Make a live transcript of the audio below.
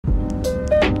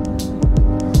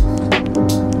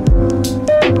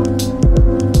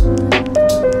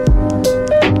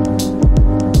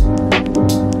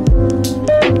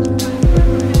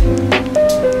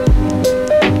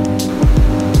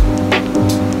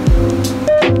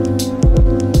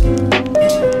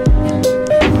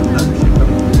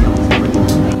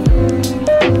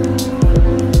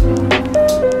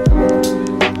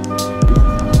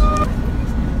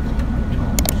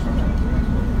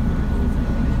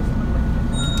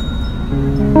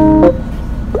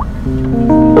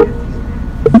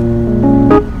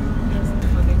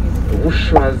Vous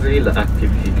choisissez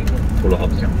l'activité pour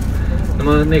l'option。那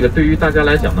么那个对于大家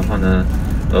来讲的话呢，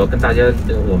跟大家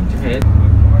我们今天。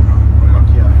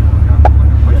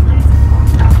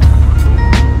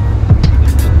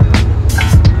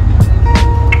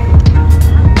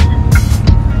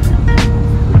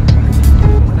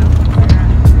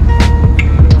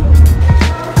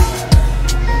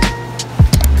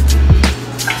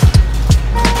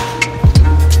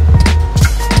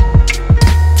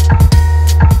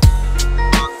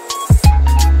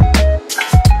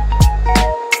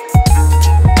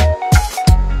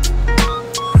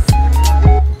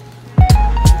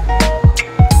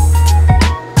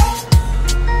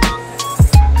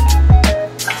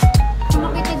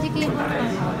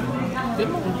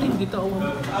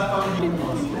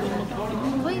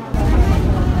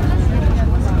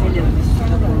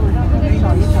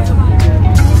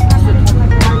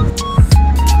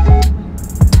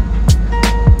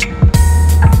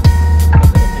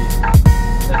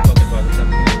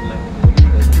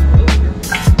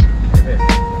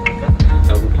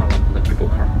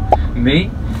Mais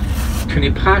tu n'es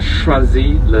pas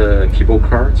choisi le cable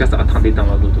car, juste attendez dans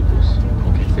l'autobus.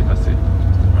 Ok, c'est passé.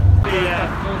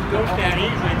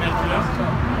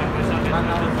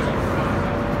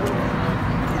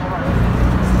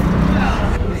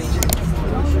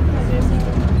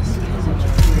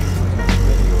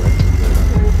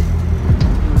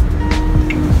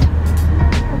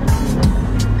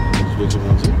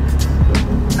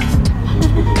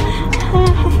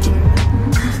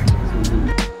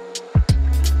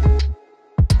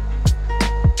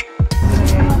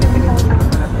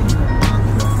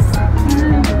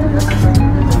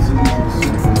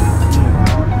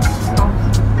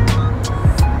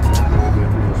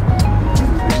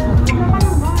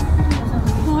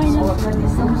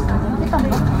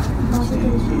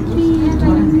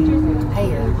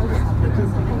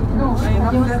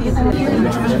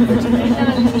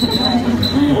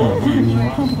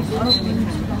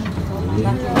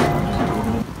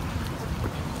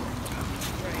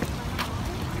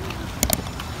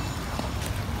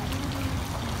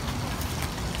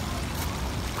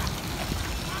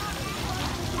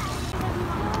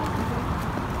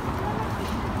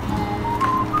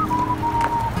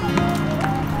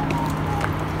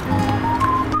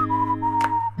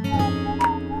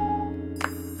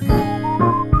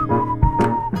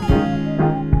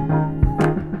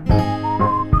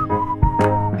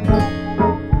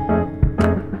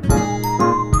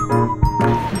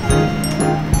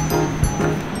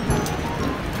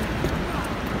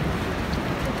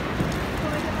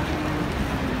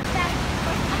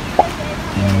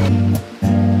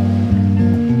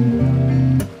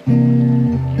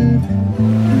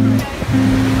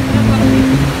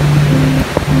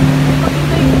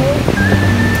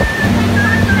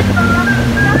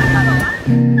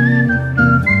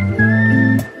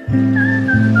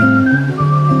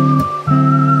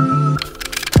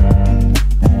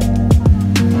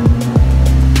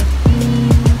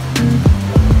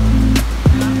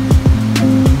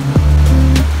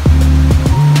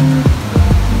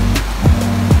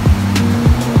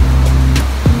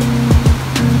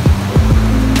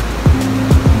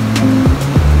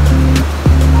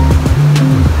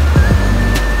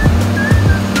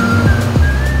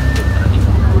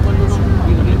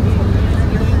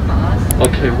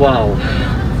 Okay, wow.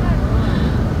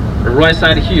 The right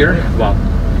side here, wow,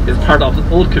 is part of the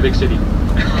old QUEBEC City.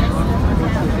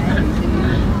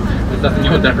 That's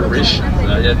new decoration.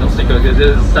 I don't think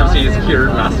something is here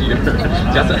last year.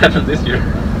 Just happened this year.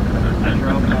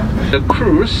 The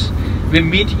crews, we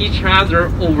meet each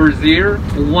other over there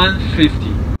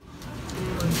 150.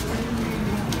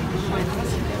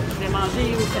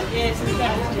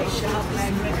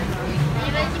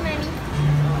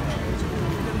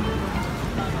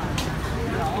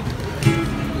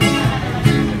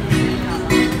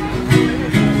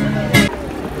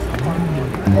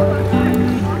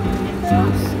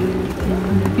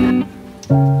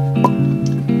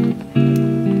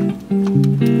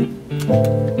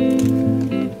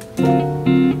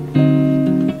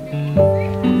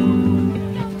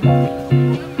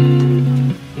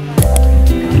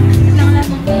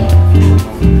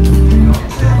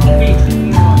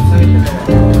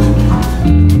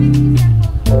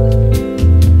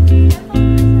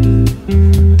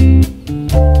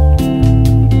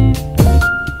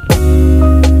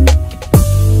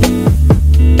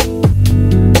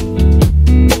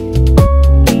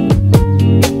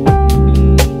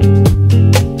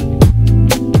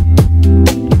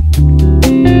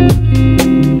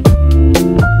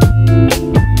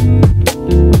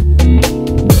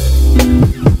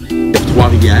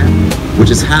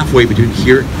 is halfway between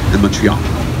here and Montreal.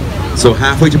 So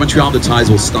halfway to Montreal, the tides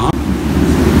will stop.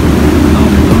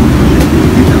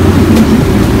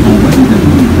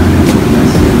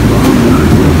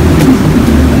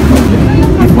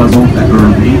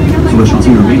 Sur le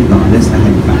chantier urbain dans l'Est à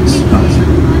Halifax, par la suite.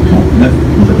 Donc 9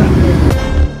 au total.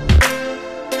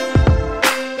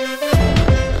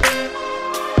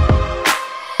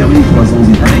 Les croisons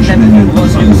étanches manuellement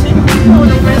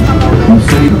par le donc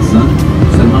seul personnes,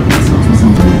 seulement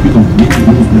 460 véhicules, donc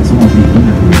 1012 personnes ont été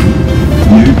prises.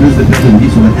 Il y a eu plus de personnes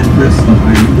vies sur le Empress of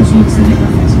Ireland que sur le Titanic en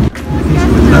France.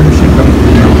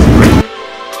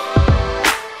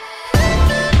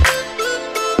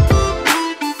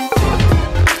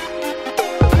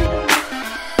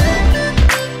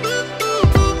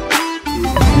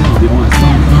 Environ à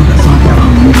 130 à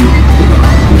 140 millions de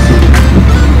dollars de ce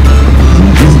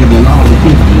disque de l'art de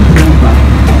tout dans le combat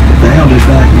derrière le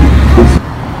bac.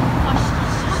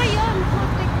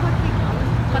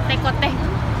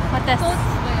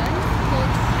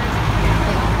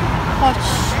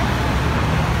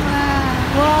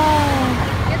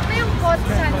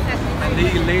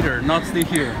 Later, not stay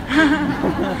here.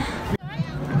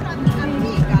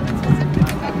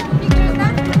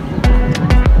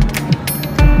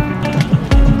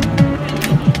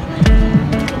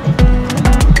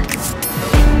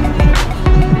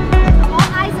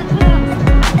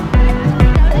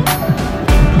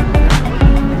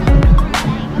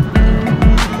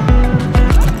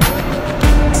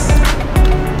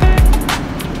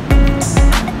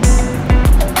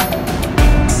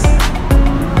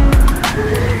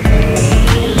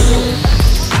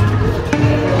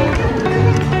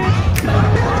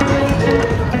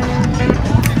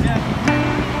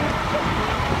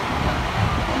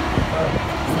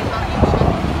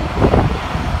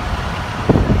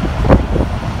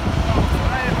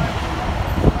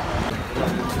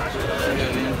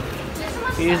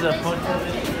 Here's a hotel.